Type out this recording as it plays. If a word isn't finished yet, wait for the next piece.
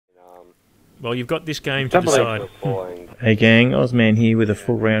Well, you've got this game to decide. Hey gang, Ozman here with a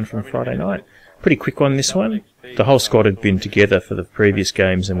full round from Friday night. Pretty quick one this one. The whole squad had been together for the previous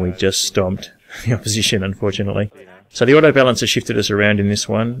games and we just stomped the opposition, unfortunately. So the auto balancer shifted us around in this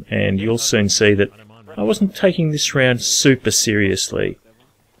one, and you'll soon see that I wasn't taking this round super seriously.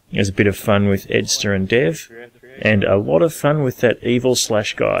 It was a bit of fun with Edster and Dev, and a lot of fun with that evil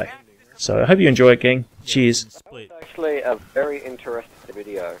Slash guy. So I hope you enjoy it, gang. Cheers. It's actually a very interesting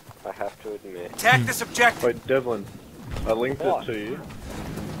video, I have to admit. Attack this objective! Wait, Devlin, I linked it to you.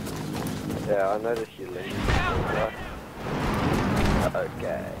 Yeah, I noticed you linked it.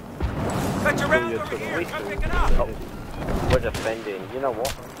 Okay. Cut your round over here! Come pick it up! We're defending, you know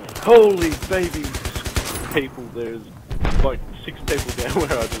what? Holy baby people, there's like 6 people down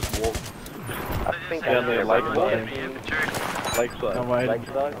where I just walked. I think Down there, Lakeside. Lakeside. I'm waiting.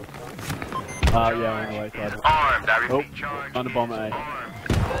 Lakeside? Yeah, I'm on the Lakeside. Armed, I Oh, repeat, charge. under bomb A.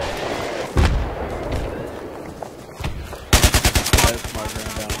 There's my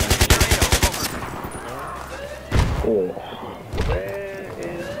ground down there. Where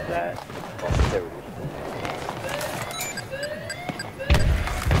is that? Oh, there it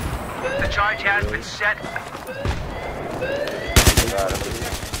The charge has been set. is.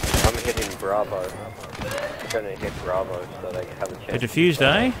 Right, I'm hitting Bravo. I'm gonna hit Bravo so they have a A chance. diffused,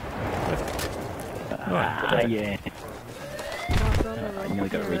 eh? Yeah. I nearly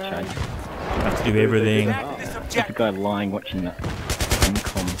got a recharge. Have to do everything. Attack this There's a objective! guy lying watching the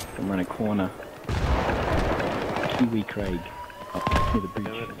incom from around a corner. Kiwi Craig. Up near the bridge.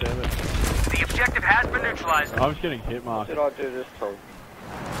 Damn it, damn it. The objective has been neutralized. I was getting hit, What Mark. did I do this time?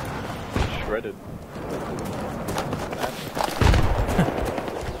 Shredded.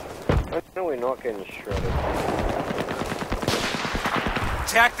 When are we not getting shredded?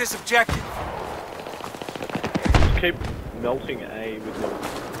 Attack this objective! Just keep melting A with the mortar.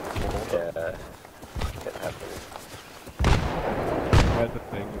 Yeah. It happened. Where's the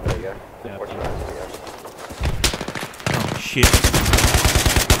thing? There you go. Yeah. Watch that video. Oh, shit.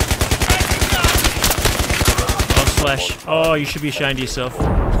 Oh, Slash. Oh, you should be ashamed of yourself.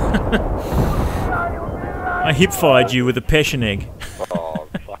 I hip-fired you with a passion egg. Oh,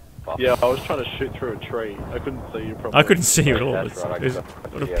 fuck. Yeah, I was trying to shoot through a tree. I couldn't see you properly. I couldn't see you at all. That's right, I got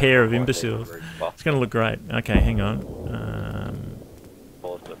What a yeah, pair of quite imbeciles. very It's buff. going to look great. Okay, hang on.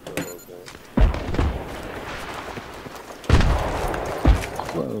 Pause it for a little bit.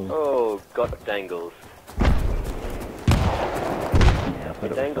 Whoa. Oh, got dangles. Yeah, I thought it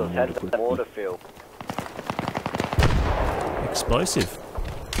was Dangles, someone how with did a the water feel? Explosive.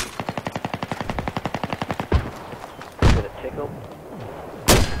 Did it tickle?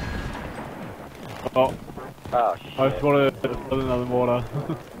 Oh, Oh, I shit. spotted another mortar.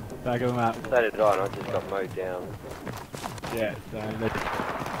 Back of the map. So did I, and I just got mowed down. Yeah, so that's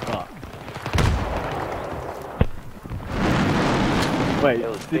fuck. Wait, It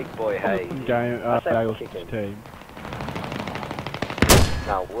was big boy Hayes. game, I said Dangle's chicken. team.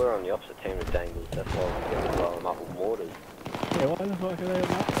 No, we're on the opposite team of Dangles. That's why we're going to blow them up with mortars. Yeah, why the fuck are they on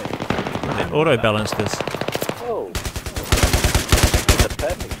that team? They auto-balanced us. Oh. It's a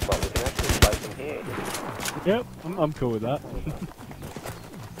perfect spot. We can actually play them here. Yep, I'm cool with that.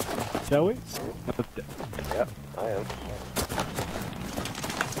 Shall we? Yep, I am.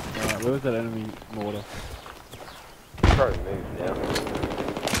 Alright, where was that enemy mortar? Probably move now.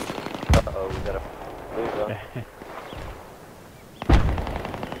 Uh-oh, we got a loser.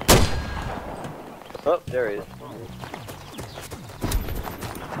 Oh, there he is.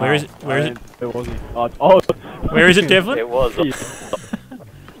 Where is it? Where is it? Where was he? Oh, Where is it, Devlin? It was.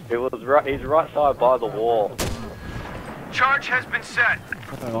 It was right. He's right side by the wall. Charge has been set.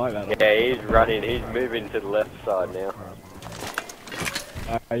 I don't like that. Yeah, he's running. He's moving to the left side now.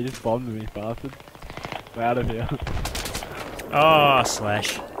 You just bombed me, bastard. I'm out of here. Oh,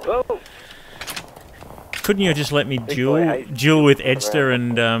 Slash. Oh, Couldn't you just let me Big duel boy hates duel with Edster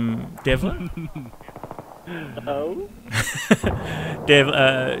and Devlin? no.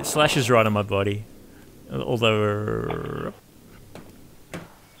 Slash is right on my body. Although...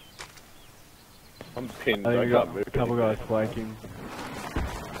 I'm pinned. I think I we got can't a move couple anything. guys flanking.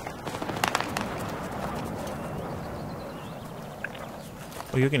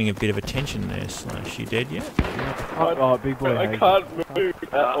 Oh, you're getting a bit of attention there, Slash. You dead yet? Oh, big boy. I Hayes. can't move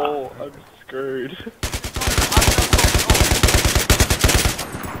at all. I'm screwed.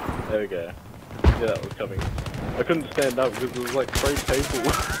 There we go. Yeah, that was coming. I couldn't stand up because there was like 3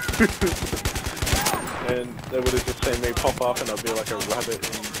 people. And they would have just seen me pop up and I'd be like a rabbit in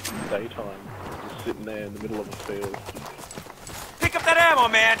daytime. Just sitting there in the middle of a field. Pick up that ammo,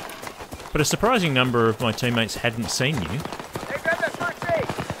 man! But a surprising number of my teammates hadn't seen you. Hey, grab that first aid!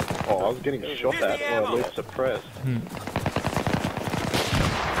 Oh, was getting shot at, or at least suppressed.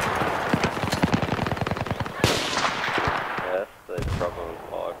 Yeah, that's the problem with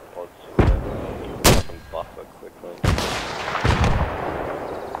iPods. I can buffer quickly.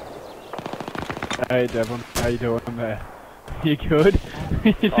 Hey Devon, how you doing there? You good?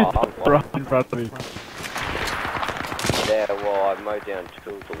 You just right in front of me. Yeah, well, I mowed down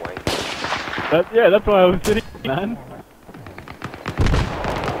two of the wankers. Yeah, that's why I was sitting, man.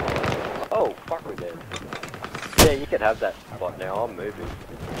 Oh, fuck with that. Yeah, you can have that spot now, I'm moving.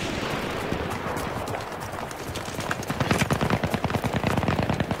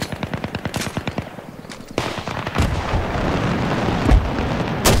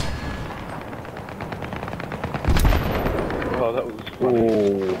 Oh, that was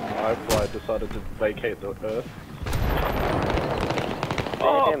funny. I decided to vacate the earth.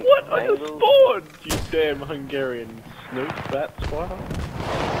 Oh, Damn, what? I just Bengals. spawned! You damn Hungarian snoot bat spider.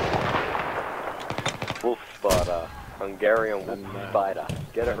 Wolf spider. Hungarian wolf spider.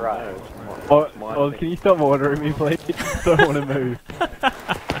 Get it right. Oh, can you stop ordering me, please? I don't want to move.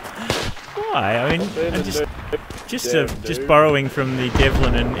 Why? I mean, I'm just borrowing from the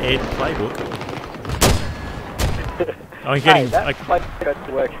Devlin and Ed playbook. I'm getting. Hey, that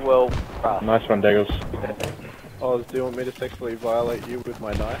playbook works well. Nice one, Daggles. Oh, do you want me to sexually violate you with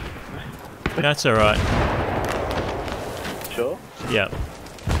my knife? That's alright. Sure. Yeah.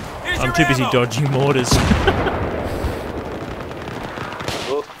 Here's I'm your too busy ammo. dodging mortars.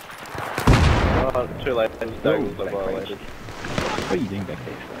 Look, Oh, too late. Daggles are violated. What are you doing back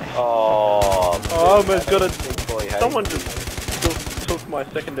there? oh, Oh, I almost got it. big boy Hayes. Someone just took my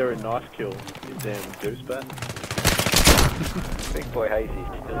secondary knife kill. You damn douchebat. Big boy Hazy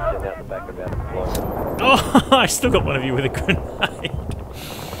still sitting out the back of our deployment. Oh, I still got one of you with a grenade.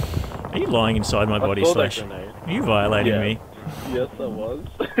 Are you lying inside my body, I saw that Slash? grenade. Are you violating Yeah. me? Yes, I was.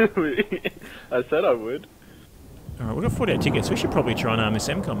 I said I would. Alright, we've got 48 tickets. We should probably try and arm this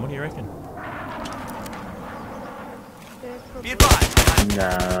MCOM. What do you reckon? Be advised.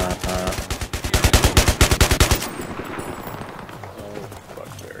 Oh,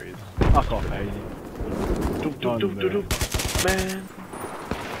 fuck berries. Fuck off, Hazy. Man.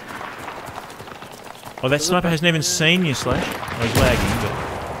 Oh, that sniper hasn't even seen you, Slash. Oh, he's lagging, but...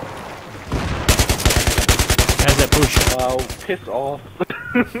 How's that push? Oh, piss off.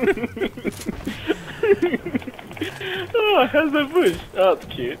 Oh, how's that bush? Oh, that's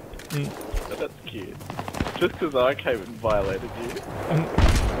cute. That's cute. Just because I came and violated you.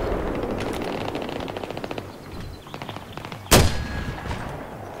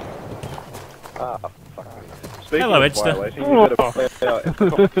 Ah, fuck. Speaking Hello, of Edster. violating, you better play out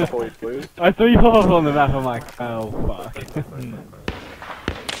before you lose. I saw you pop up on the map, I'm like, oh fuck.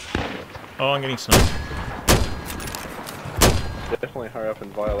 Oh, I'm getting sniped. Definitely hurry up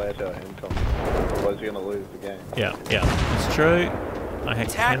and violate our income. Otherwise you're going to lose the game. Yeah, it's true. I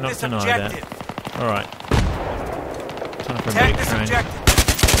Attack cannot this deny objective. that. Alright. Time for a Attack medic this train. objective.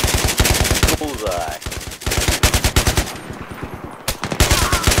 Bullseye.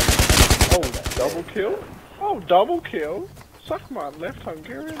 Oh, double kill? Oh, double kill? Suck my left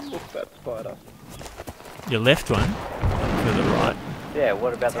Hungarian wolf bat spider. Your left one. To the right. Yeah,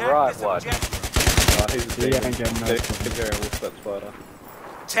 what about the Attack right this one? objective. Oh, he's a Yeah, demon. I'm getting no Hungarian wolf bat spider.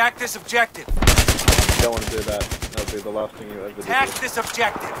 Attack this objective. You don't want to do that. That'll be the last thing you ever do. Attack this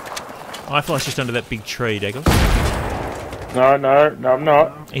objective. I fly's just under that big tree, Daggles. No, I'm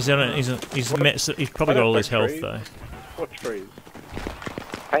not. He's probably got all his health though. What trees?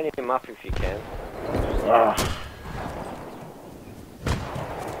 Paint him up if you can. Ah.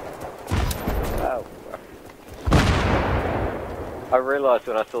 Oh, fuck. I realised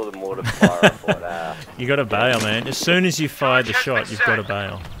when I saw the mortar fire, I thought, You got to bail, man. As soon as you fired the shot, you've got to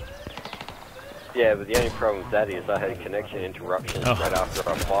bail. yeah, but the only problem with that is I had a connection interruption Oh. right after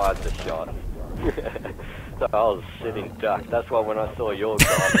I fired the shot. So I was sitting duck. That's why when I saw your guy,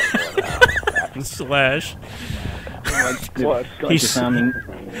 I thought, Slash. What? He's,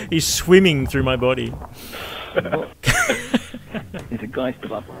 he's swimming through my body. There's a guy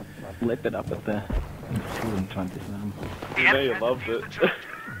still up, leopard up at the school and trying to disarm. You know you loved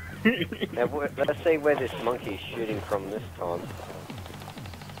it. now, let's see where this monkey's shooting from this time.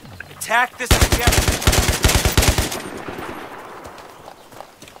 Attack this objective.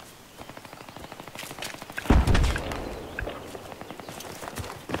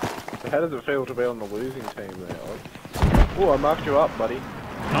 How does it feel to be on the losing team there, Oz? Oh, I marked you up, buddy.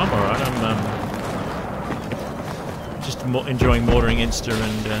 I'm alright. I'm just enjoying mortaring Enster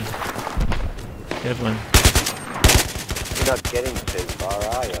and Devlin. You're not getting too far,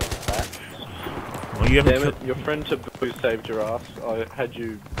 are you? That? Well, you haven't Damn it, your friend Taboo saved your ass. I had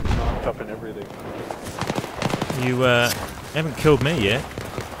you marked wrapped up in everything. You haven't killed me yet.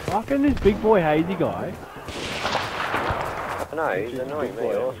 Fucking this big boy hazy guy. No, he's annoying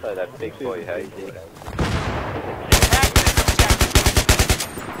me also, that big boy hazy.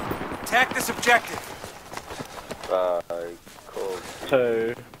 Attack this objective. Cool.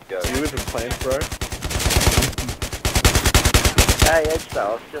 So, Go. do you live in planes, bro? Hey, Edster,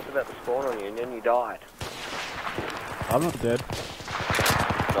 I was just about to spawn on you and then you died. I'm not dead.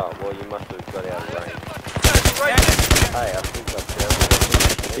 Oh, well, you must have got out of range. Attack this objective. Hey, I think I'm down.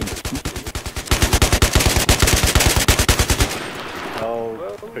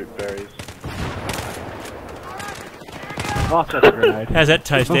 Oh, poop berries. Fuck, that's a grenade. How's that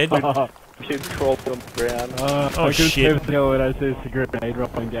taste, Ed? Kids crawled on the ground. Oh, I shit. couldn't tell when I see a grenade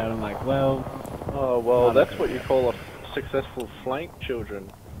rolling down. I'm like, well, Oh, well, that's what you call a successful flank, children.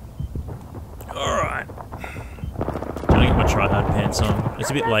 Alright. Trying to get my try-hard pants on. It's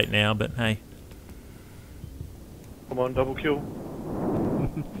a bit late now, but hey. Come on, double kill.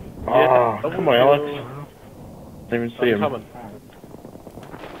 Oh, double come on, kill. Alex. Didn't even see I'm him. coming.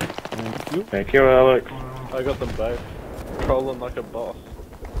 Thank you, Alex. I got them both. Trolling like a boss.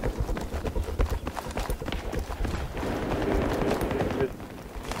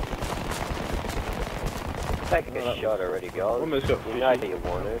 Take a shot already, guys. Almost got You know you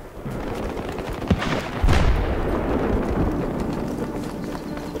want to.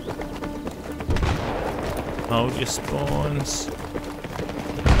 Hold your spawns.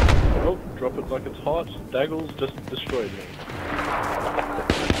 Oh, drop it like it's hot. Daggles just destroyed me.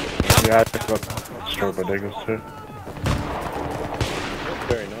 Yeah, I just got destroyed by Daggles too. Not a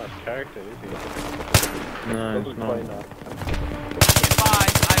very nice character, is he? No, Doesn't it's play not. nice.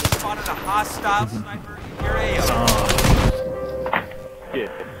 Advise, I've spotted a hostile sniper in your AO.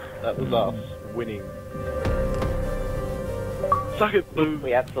 Yeah, that was us winning. Suck it, Blue.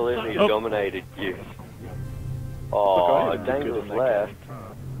 We absolutely Oh. dominated you. Look, Oh, I am good Dangle's in that left.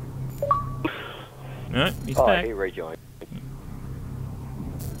 No, he's Oh, back. he rejoined.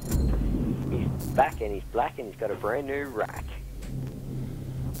 He's back and he's black and he's got a brand new rack.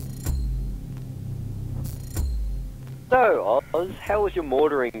 So, Oz, how was your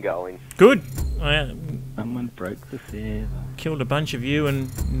mortaring going? Good. I Someone broke the server. killed a bunch of you and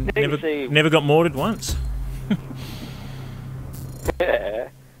see. never got mortared once. Yeah.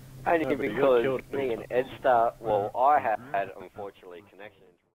 Only No, but you got because killed. me and Edstar, well, I had unfortunately connection